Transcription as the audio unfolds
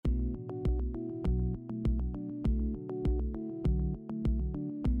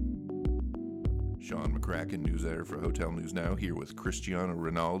Sean McCracken, news editor for Hotel News Now, here with Cristiano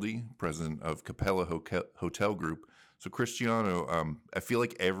Rinaldi, president of Capella Hotel Group. So, Cristiano, I feel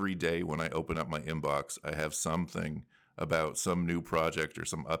like every day when I open up my inbox, I have something about some new project or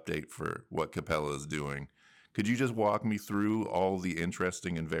some update for what Capella is doing. Could you just walk me through all the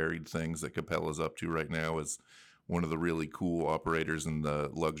interesting and varied things that Capella is up to right now as one of the really cool operators in the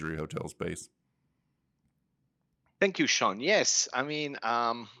luxury hotel space? Thank you, Sean. Yes,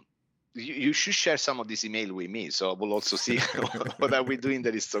 you should share some of this email with me, so I will also see what are we doing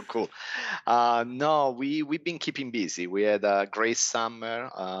that is so cool. No, we've been keeping busy. We had a great summer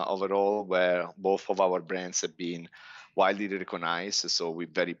overall, where both of our brands have been widely recognized. So we're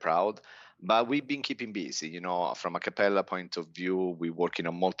very proud. But we've been keeping busy. From a Capella point of view, we're working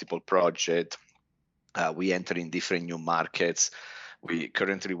on multiple projects. We enter in different new markets. We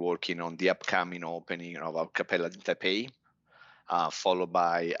currently working on the upcoming opening of our Capella in Taipei, followed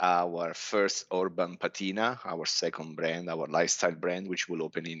by our first urban patina, our second brand, our lifestyle brand, which will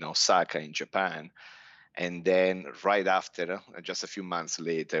open in Osaka in Japan. And then right after, just a few months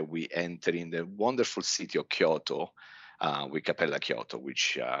later, we enter in the wonderful city of Kyoto with Capella Kyoto,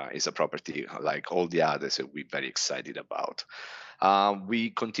 which is a property like all the others that we're very excited about.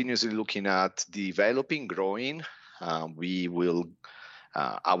 We continuously looking at developing, growing. We will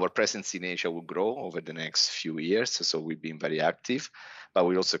Our presence in Asia will grow over the next few years, so we've been very active. But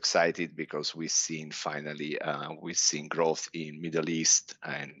we're also excited because we've seen growth in Middle East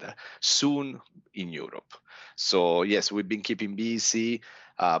and soon in Europe. So yes, we've been keeping busy,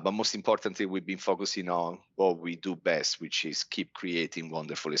 but most importantly, we've been focusing on what we do best, which is keep creating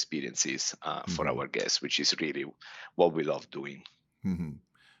wonderful experiences for Mm-hmm. our guests, which is really what we love doing. Mm-hmm.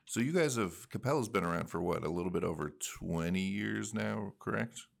 So you guys Capella's been around for what, a little bit over 20 years now,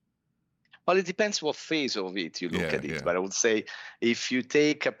 correct? Well, it depends what phase of it you look Yeah, at it. yeah. But I would say if you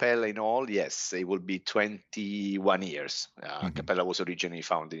take Capella in all, yes, it will be 21 years. Mm-hmm. Capella was originally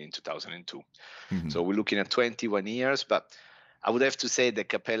founded in 2002. Mm-hmm. So we're looking at 21 years. But I would have to say that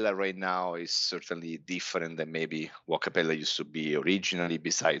Capella right now is certainly different than maybe what Capella used to be originally,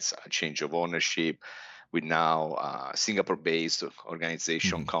 besides a change of ownership. We're now a Singapore-based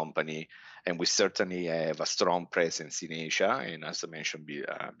organization Mm-hmm. company, and we certainly have a strong presence in Asia, and as I mentioned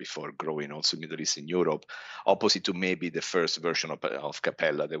before, growing also Middle East and Europe, opposite to maybe the first version of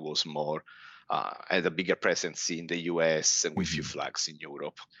Capella that was more had a bigger presence in the US and with few Mm-hmm. flags in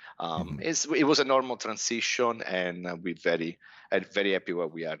Europe. Mm-hmm. It was a normal transition, and very happy where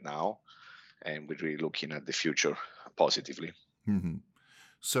we are now, and we're really looking at the future positively. Mm-hmm.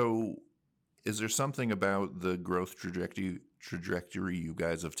 So is there something about the growth trajectory you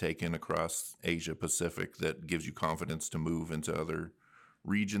guys have taken across Asia Pacific that gives you confidence to move into other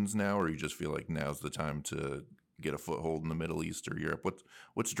regions now, or you just feel like now's the time to get a foothold in the Middle East or Europe?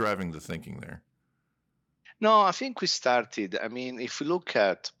 What's driving the thinking there? No, I think we started. I mean, if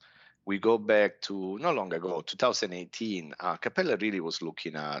we go back to not long ago, 2018, Capella really was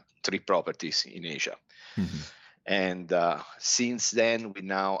looking at three properties in Asia. Mm-hmm. And since then, we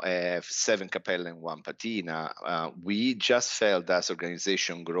now have seven Capella and one Patina. We just felt as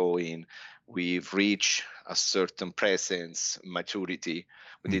organization growing, we've reached a certain presence, maturity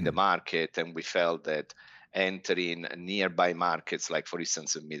within the Mm-hmm. market, and we felt that entering nearby markets, like for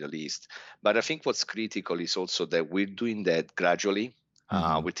instance the Middle East. But I think what's critical is also that we're doing that gradually.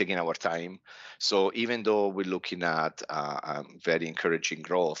 Mm-hmm. We're taking our time. So even though we're looking at very encouraging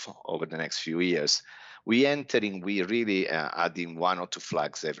growth over the next few years, we really adding one or two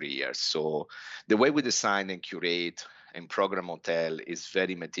flags every year. So the way we design and curate and program hotel is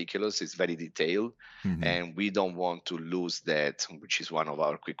very meticulous, it's very detailed, Mm-hmm. and we don't want to lose that, which is one of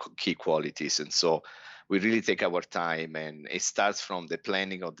our key qualities. And so we really take our time, and it starts from the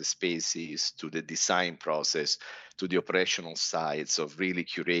planning of the spaces to the design process to the operational sides of really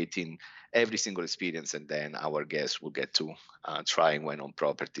curating every single experience, and then our guests will get to try when on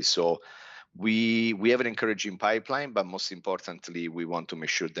property. So we have an encouraging pipeline, but most importantly, we want to make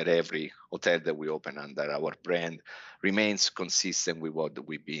sure that every hotel that we open under our brand remains consistent with what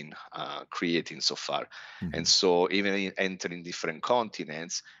we've been creating so far. Mm-hmm. And so, even entering different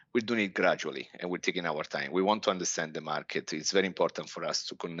continents, we're doing it gradually and we're taking our time. We want to understand the market. It's very important for us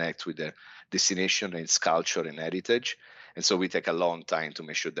to connect with the destination and its culture and heritage. And so, we take a long time to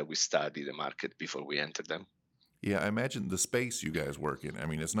make sure that we study the market before we enter them. Yeah, I imagine the space you guys work in. I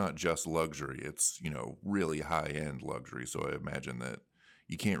mean, it's not just luxury; it's really high end luxury. So I imagine that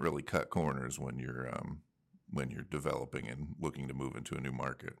you can't really cut corners when you're developing and looking to move into a new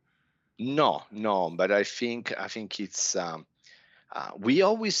market. No, no, but I think it's we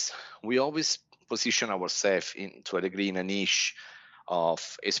always position ourselves in to a degree in a niche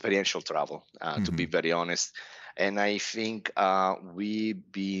of experiential travel, to be Hmm. very honest. And I think we've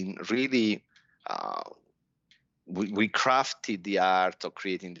been really uh, we crafted the art of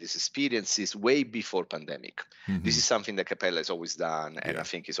creating these experiences way before pandemic. This Hmm. is something that Capella has always done, and I Yeah.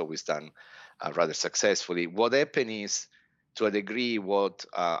 think it's always done rather successfully. What happened is, to a degree, what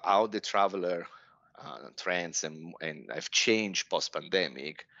how the traveler trends and have changed post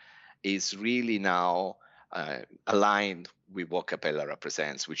pandemic is really now aligned with what Capella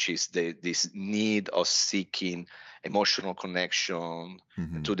represents, which is this need of seeking emotional connection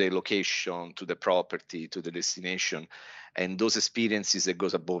Hmm. to the location, to the property, to the destination, and those experiences that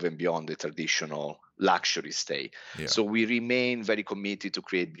goes above and beyond the traditional luxury stay. Yeah. So we remain very committed to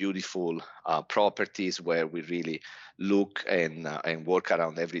create beautiful properties where we really look and work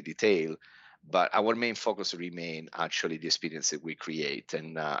around every detail, but our main focus remain actually the experience that we create.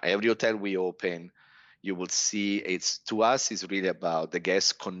 And every hotel we open, you will see it's, to us, is really about the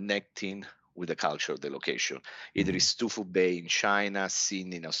guests connecting with the culture of the location. Either Hmm. it's Tufu Bay in China,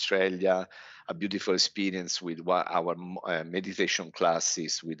 seen in Australia, a beautiful experience with our meditation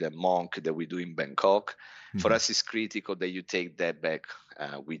classes with a monk that we do in Bangkok. For Hmm. us, it's critical that you take that back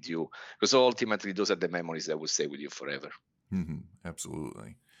with you, because ultimately those are the memories that will stay with you forever. Hmm.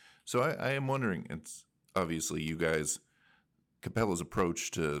 Absolutely. So I am wondering, it's obviously you guys, Capella's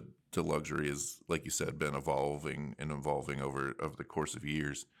approach to luxury is, like you said, been evolving and evolving over the course of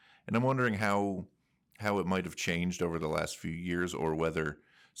years. And I'm wondering how it might have changed over the last few years, or whether,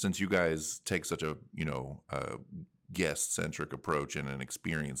 since you guys take such a guest centric approach and an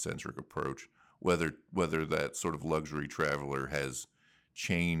experience centric approach, whether that sort of luxury traveler has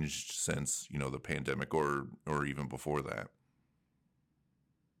changed since the pandemic, or even before that.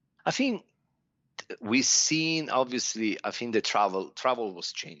 I think we've seen, obviously, I think the travel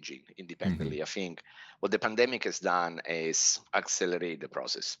was changing Hmm. independently. I think what the pandemic has done is accelerate the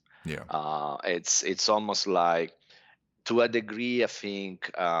process. Yeah. It's almost like, to a degree, I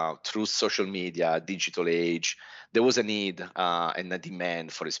think through social media, digital age, there was a need and a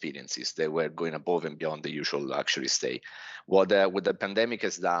demand for experiences that were going above and beyond the usual luxury stay. What the pandemic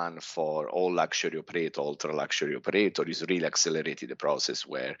has done for all luxury operator, ultra luxury operator, is really accelerated the process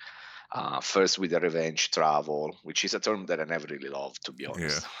where first with the revenge travel, which is a term that I never really love, to be Yeah.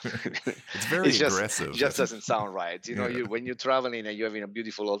 honest. It's It's very just it aggressive. just doesn't sound right. You know, Yeah. you when you're traveling and you're having a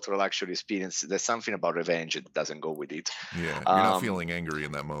beautiful ultra luxury experience, there's something about revenge that doesn't go with it. Yeah. You're not Um, feeling angry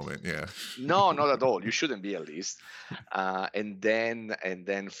in that moment. Yeah. no, not at all. You shouldn't be, at least. And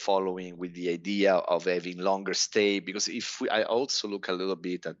then following with the idea of having longer stay, because I also look a little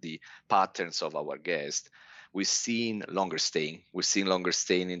bit at the patterns of our guests. We've seen longer staying. We've seen longer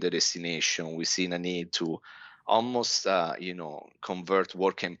staying in the destination. We've seen a need to almost, convert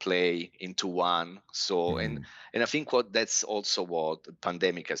work and play into one. So, and Hmm. and I think that's also what the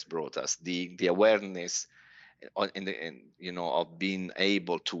pandemic has brought us, the awareness of being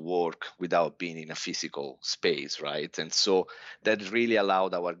able to work without being in a physical space, right? And so that really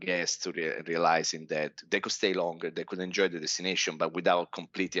allowed our guests to realizing that they could stay longer, they could enjoy the destination, but without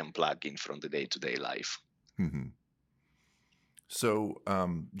completely unplugging from the day-to-day life. Hmm. So,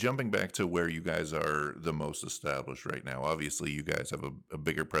 jumping back to where you guys are the most established right now, obviously you guys have a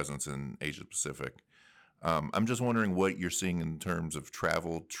bigger presence in Asia Pacific. I'm just wondering what you're seeing in terms of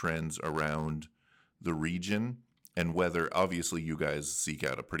travel trends around the region, and whether, obviously, you guys seek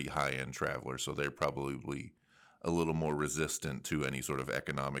out a pretty high end traveler, so they're probably a little more resistant to any sort of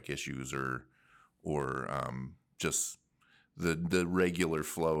economic issues, or just the regular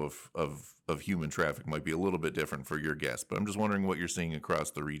flow of human traffic might be a little bit different for your guests. But I'm just wondering what you're seeing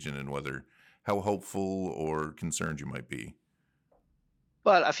across the region, and whether how hopeful or concerned you might be.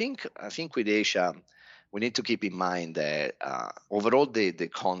 Well, I think with Asia, we need to keep in mind that overall the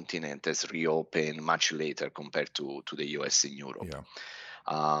continent has reopened much later compared to the US and Europe.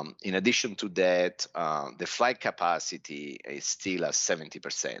 Yeah. In addition to that, the flight capacity is still at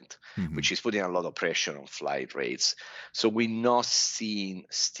 70%, Hmm. which is putting a lot of pressure on flight rates. So we're not seeing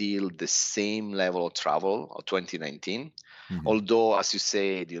still the same level of travel of 2019. Hmm. Although, as you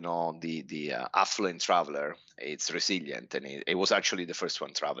said, the affluent traveler, it's resilient, and it was actually the first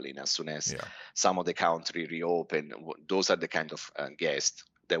one traveling as soon as Yeah. some of the country reopened. Those are the kind of guests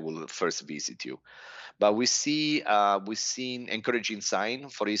that will first visit you. But we've seen encouraging sign.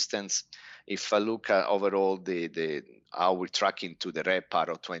 For instance, if I look at overall the how we're tracking to the red part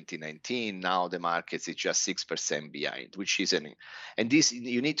of 2019, now the market is just 6% behind, which isn't. And this,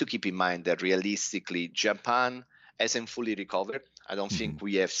 you need to keep in mind that realistically, Japan hasn't fully recovered I don't Hmm. think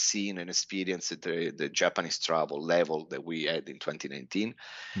we have seen and experienced the Japanese travel level that we had in 2019.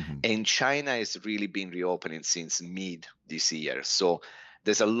 Hmm. And China has really been reopening since mid this year. So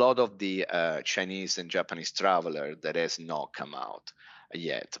there's a lot of the Chinese and Japanese traveler that has not come out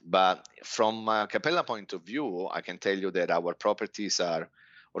yet. But from a Capella point of view, I can tell you that our properties are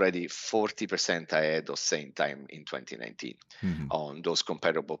already 40% ahead of same time in 2019 Hmm. on those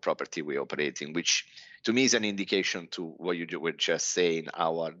comparable property we operate in, which to me is an indication to what you were just saying.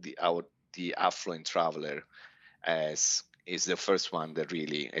 The affluent traveler as is the first one that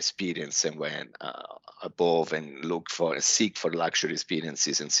really experience and went above and seek for luxury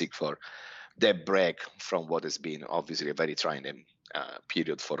experiences and seek for that break from what has been obviously a very trying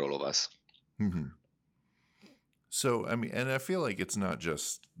period for all of us. Hmm. So, I mean, and I feel like it's not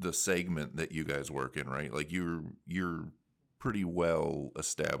just the segment that you guys work in, right? Like you're pretty well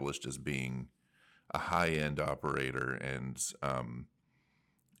established as being a high-end operator, and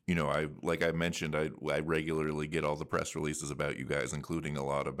I like I mentioned, I regularly get all the press releases about you guys, including a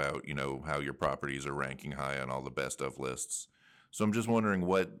lot about how your properties are ranking high on all the best of lists. So I'm just wondering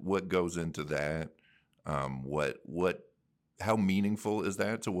what goes into that. What how meaningful is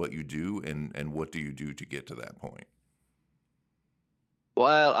that to what you do, and what do you do to get to that point?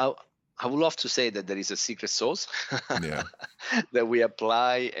 Well, I would love to say that there is a secret sauce Yeah. that we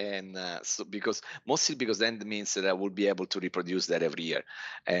apply, and because mostly because then it means that I will be able to reproduce that every year,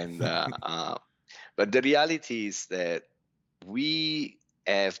 and but the reality is that we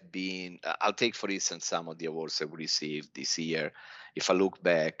have been. I'll take for instance some of the awards that we received this year. If I look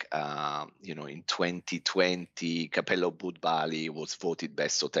back, in 2020, Capella Boot Bali was voted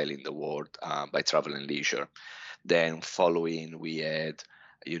best hotel in the world by Travel and Leisure. Then following, we had,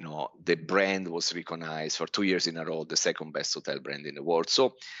 the brand was recognized for 2 years in a row, the second best hotel brand in the world.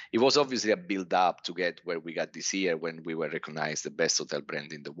 So it was obviously a build up to get where we got this year when we were recognized the best hotel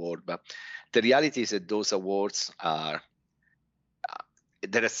brand in the world. But the reality is that those awards are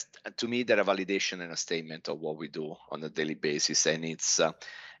there is to me they're a validation and a statement of what we do on a daily basis, and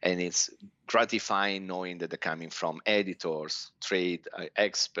it's gratifying knowing that they're coming from editors, trade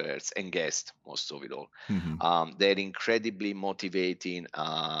experts, and guests. Most of it all, Hmm. they're incredibly motivating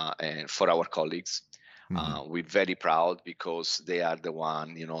and for our colleagues. Hmm. We're very proud because they are the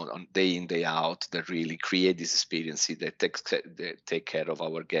one, on day in day out, that really create this experience that take care of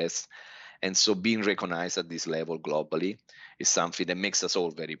our guests. And so being recognized at this level globally is something that makes us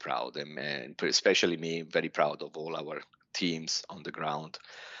all very proud, and especially me, very proud of all our teams on the ground.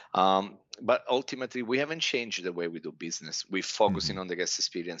 But ultimately, we haven't changed the way we do business. We're focusing Hmm. on the guest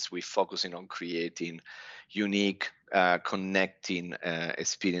experience. We're focusing on creating unique, connecting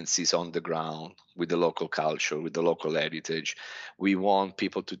experiences on the ground with the local culture, with the local heritage. We want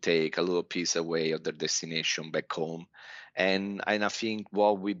people to take a little piece away of their destination back home. And I think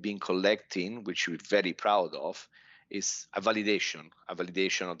what we've been collecting, which we're very proud of, is a validation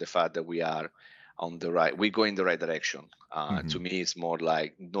of the fact that we go in the right direction. To Hmm. me, it's more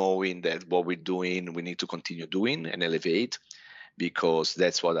like knowing that what we're doing, we need to continue doing and elevate, because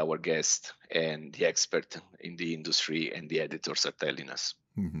that's what our guests and the expert in the industry and the editors are telling us.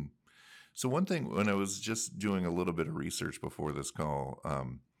 Hmm. So one thing, when I was just doing a little bit of research before this call,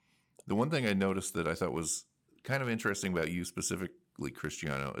 the one thing I noticed that I thought was kind of interesting about you specifically,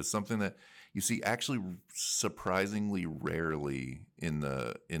 Cristiano, is something that you see actually surprisingly rarely in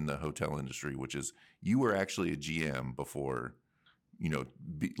the hotel industry, which is you were actually a GM before,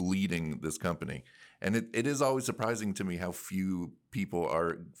 leading this company. And it is always surprising to me how few people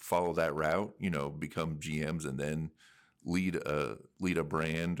are follow that route, become GMs and then lead a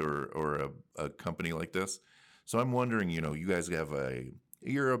brand or a company like this. So I'm wondering, you guys have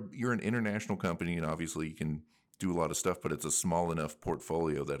you're an international company, and obviously you can do a lot of stuff, but it's a small enough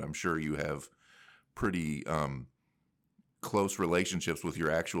portfolio that I'm sure you have pretty close relationships with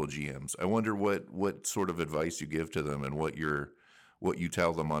your actual GMs. I wonder what sort of advice you give to them, and what you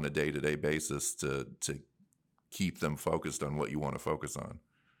tell them on a day-to-day basis to keep them focused on what you want to focus on.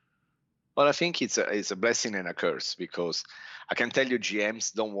 Well, I think it's a blessing and a curse, because I can tell you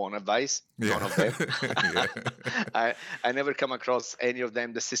GMs don't want advice, none Yeah. of them. Yeah. I never come across any of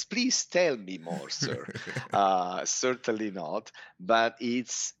them that says, "Please tell me more, sir." Certainly not. But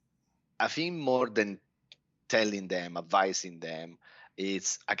it's, I think, more than telling them, advising them,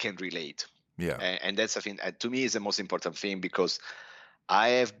 it's I can relate, Yeah. and that's, I think, to me is the most important thing, because I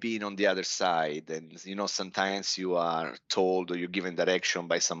have been on the other side, and sometimes you are told or you're given direction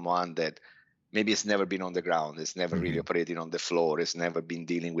by someone that maybe it's never been on the ground, it's never really Hmm. operating on the floor, it's never been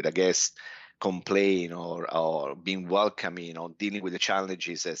dealing with a guest complaint, or being welcoming, or dealing with the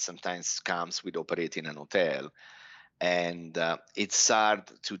challenges that sometimes comes with operating an hotel. and it's hard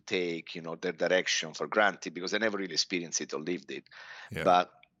to take their direction for granted because I never really experienced it or lived it. Yeah.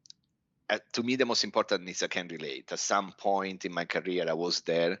 But to me, the most important is I can relate. At some point in my career, I was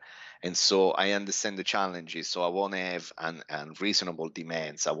there, and so I understand the challenges. So I won't have unreasonable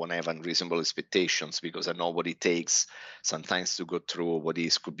demands. I won't have unreasonable expectations because I know what it takes sometimes to go through what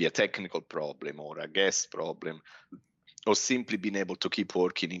is could be a technical problem or a guest problem, or simply being able to keep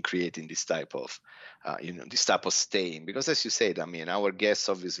working in creating this type of this type of staying. Because as you said, I mean, our guests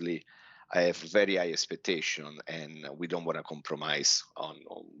obviously have very high expectation, and we don't want to compromise on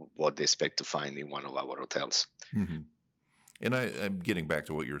what they expect to find in one of our hotels. Hmm. And I'm getting back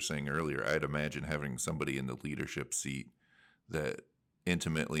to what you were saying earlier. I'd imagine having somebody in the leadership seat that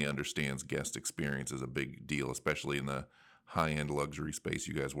intimately understands guest experience is a big deal, especially in the high end luxury space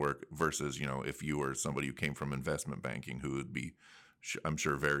you guys work versus, if you were somebody who came from investment banking who would be, I'm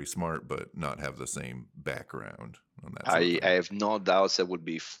sure, very smart, but not have the same background on that sort of I thing. have no doubts I would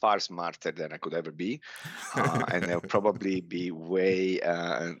be far smarter than I could ever be, and I'll probably be way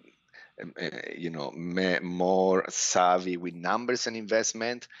more savvy with numbers and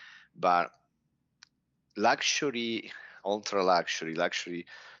investment. But luxury, ultra luxury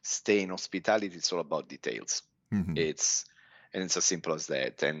stay in hospitality, it's all about details. Hmm. It's and it's as simple as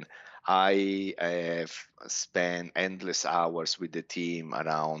that. And I have spent endless hours with the team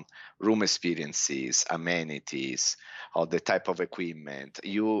around room experiences, amenities, or the type of equipment.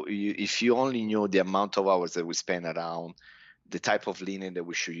 If you only knew the amount of hours that we spend around the type of linen that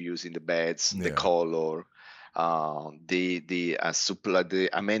we should use in the beds, the Yeah. color, the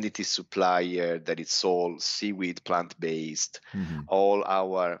amenity supplier that it's all seaweed plant based, Hmm. all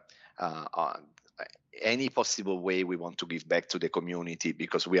our any possible way we want to give back to the community,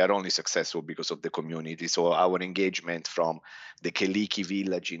 because we are only successful because of the community. So our engagement from the Keliki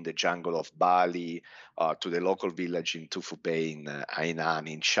village in the jungle of Bali, to the local village in Tufu Bay in Hainan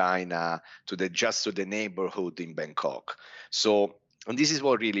in China, to the neighborhood in Bangkok. So, and this is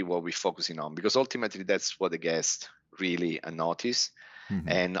what we're focusing on, because ultimately that's what the guests really notice. Hmm.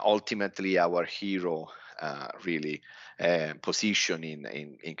 And ultimately our hero really position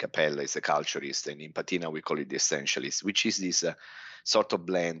in Capella is the culturist, and in Patina we call it the essentialist, which is this sort of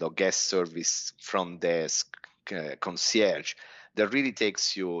blend of guest service, front desk, concierge, that really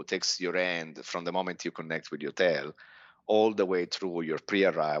takes your hand from the moment you connect with the hotel all the way through your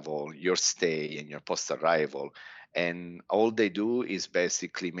pre-arrival, your stay, and your post-arrival. And all they do is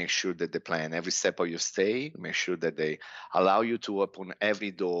basically make sure that they plan every step of your stay, make sure that they allow you to open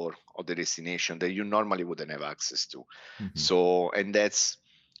every door of the destination that you normally wouldn't have access to. Hmm. So, and that's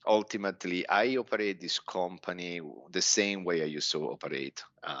ultimately, I operate this company the same way I used to operate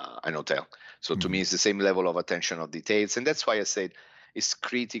an hotel. So to me, Hmm. it's the same level of attention of details. And that's why I said it's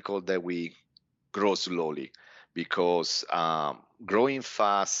critical that we grow slowly, because growing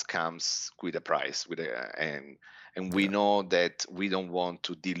fast comes with a price, and we Yeah. know that we don't want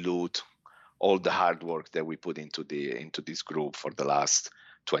to dilute all the hard work that we put into this group for the last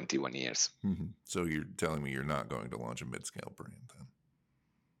 21 years. Hmm. So you're telling me you're not going to launch a mid-scale brand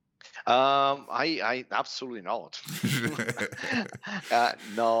I absolutely not. then?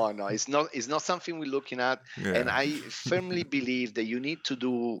 No, it's not something we're looking at. And Yeah. I firmly believe that you need to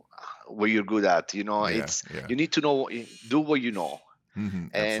do what you're good at. Yeah. It's Yeah. you need to do what you know. Hmm.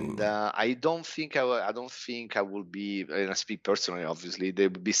 And Absolutely. I don't think I will be, and I speak personally, obviously, there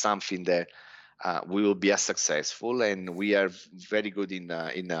will be something that we will be as successful, and we are very good in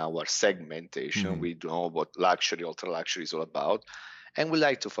our segmentation. Hmm. We know what luxury, ultra luxury is all about, and we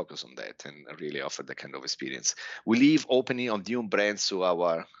like to focus on that and really offer that kind of experience. We leave opening of new brands to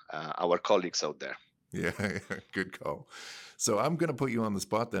our colleagues out there. Yeah. Good call. So I'm going to put you on the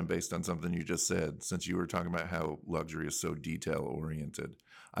spot then based on something you just said, since you were talking about how luxury is so detail oriented.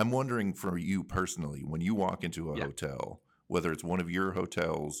 I'm wondering for you personally, when you walk into a Yeah. hotel, whether it's one of your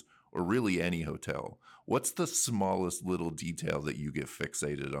hotels or really any hotel, what's the smallest little detail that you get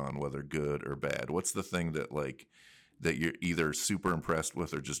fixated on, whether good or bad? What's the thing that you're either super impressed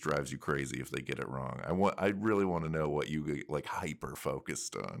with or just drives you crazy if they get it wrong? I really want to know what you get like hyper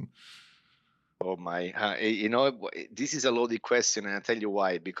focused on. Oh my, this is a loaded question, and I'll tell you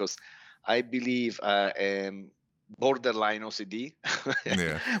why. Because I believe borderline OCD,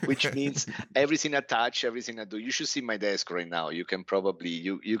 Yeah. which means everything I touch, everything I do. You should see my desk right now. You can probably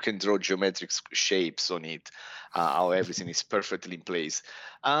you can draw geometric shapes on it, how everything is perfectly in place.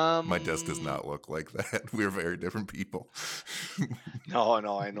 My desk does Um, not look like that. We're very different people. no, I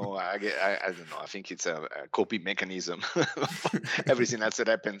know. I don't know. I think it's a coping mechanism for everything else that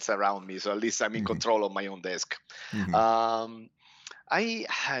happens around me. So at least I'm in Hmm. control of my own desk. Hmm. Um,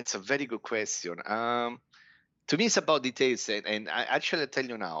 it's a very good question. To me, it's about details, and I actually tell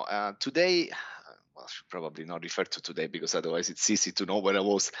you now. Today, well, I should probably not refer to today because otherwise it's easy to know where I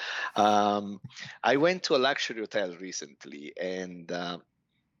was. Um, I went to a luxury hotel recently, and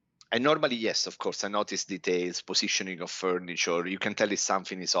normally, yes, of course, I notice details, positioning of furniture. You can tell if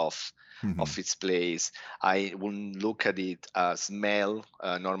something is off Hmm. of its place. I will look at it, smell,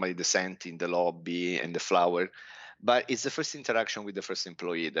 normally the scent in the lobby and the flower. But it's the first interaction with the first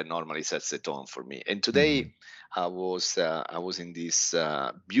employee that normally sets the tone for me. And Hmm. today, I was in this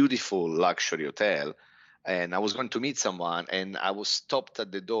beautiful luxury hotel, and I was going to meet someone, and I was stopped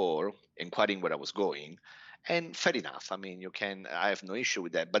at the door, inquiring where I was going. And fair enough. I mean, I have no issue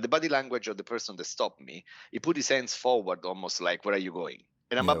with that. But the body language of the person that stopped me, he put his hands forward, almost like, "Where are you going?"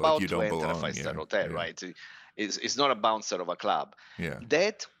 And I'm Yeah, like you about to don't enter a belong. five-star Yeah, hotel, yeah, right? It's not a bouncer of a club. yeah.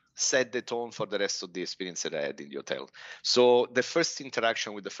 That set the tone for the rest of the experience that I had in the hotel. So the first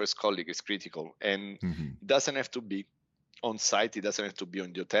interaction with the first colleague is critical, and Hmm. it doesn't have to be on site. It doesn't have to be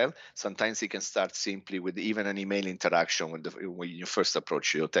on the hotel. Sometimes it can start simply with even an email interaction when you first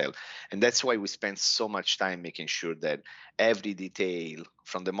approach the hotel. And that's why we spend so much time making sure that every detail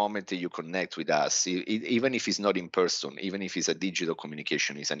from the moment that you connect with us, even if it's not in person, even if it's a digital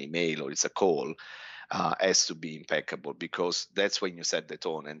communication, it's an email or it's a call, has to be impeccable, because that's when you set the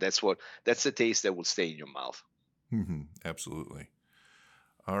tone, and that's the taste that will stay in your mouth. Hmm. Absolutely.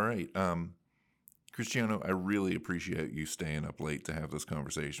 All right. Cristiano, I really appreciate you staying up late to have this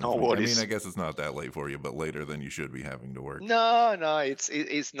conversation No with me. I mean, I worries. guess it's not that late for you, but later than you should be having to work. No, no, it's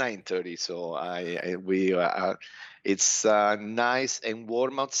 9:30, so I we it's nice and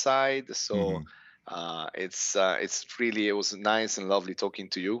warm outside, so Hmm. it's really, it was nice and lovely talking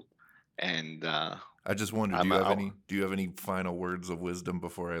to you, and I just wondered, I'm I, do you have any final words of wisdom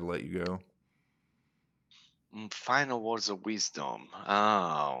before I let you go? final words of wisdom.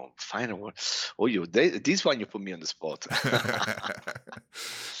 Oh, final word. Oh, this one you put me on the spot.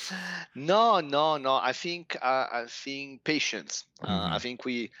 No, no, no. I think patience. I Hmm. think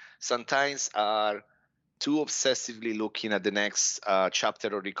we sometimes are too obsessively looking at the next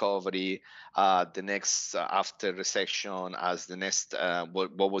chapter of recovery, the next after recession, as the next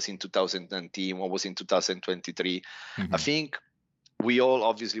what was in 2019, what was in 2023. I Hmm. think we all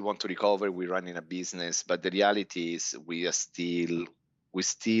obviously want to recover. We're running a business, but the reality is we're still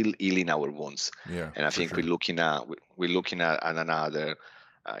healing our wounds. Yeah, And I for think sure. we're looking at another,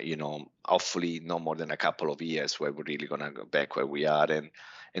 hopefully no more than a couple of years where we're really gonna go back where we are.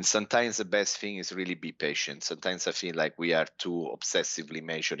 And sometimes the best thing is really be patient. Sometimes I feel like we are too obsessively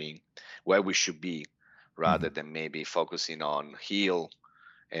measuring where we should be, rather Hmm. than maybe focusing on heal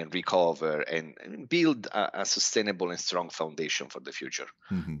and recover and build a sustainable and strong foundation for the future.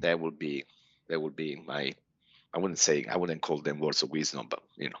 Hmm. That would be my, I wouldn't call them words of wisdom, but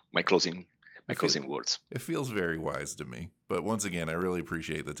my closing It feel words. it feels very wise to me. But once again, I really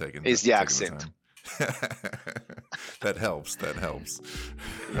appreciate the It's the taking the accent. time. That helps. That helps.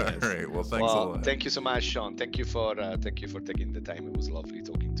 All Yes. right. Well, thanks a Well, lot. thank you so much, Sean. Thank you for taking the time. It was lovely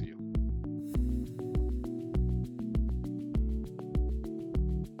talking to you.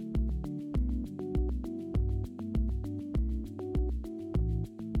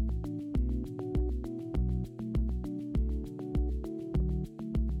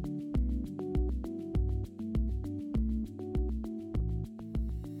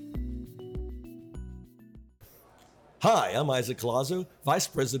 Hi, I'm Isaac Colazo, Vice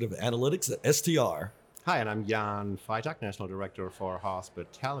President of Analytics at STR. Hi, and I'm Jan Freitag, National Director for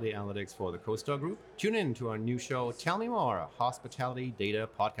Hospitality Analytics for the CoStar Group. Tune in to our new show, Tell Me More, a hospitality data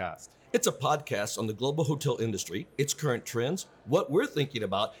podcast. It's a podcast on the global hotel industry, its current trends, what we're thinking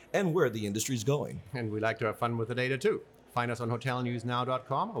about, and where the industry's going. And we like to have fun with the data too. Find us on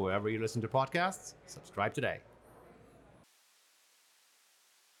hotelnewsnow.com or wherever you listen to podcasts. Subscribe today.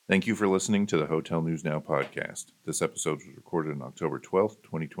 Thank you for listening to the Hotel News Now podcast. This episode was recorded on October 12th,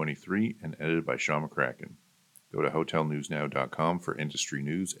 2023, and edited by Sean McCracken. Go to hotelnewsnow.com for industry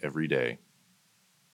news every day.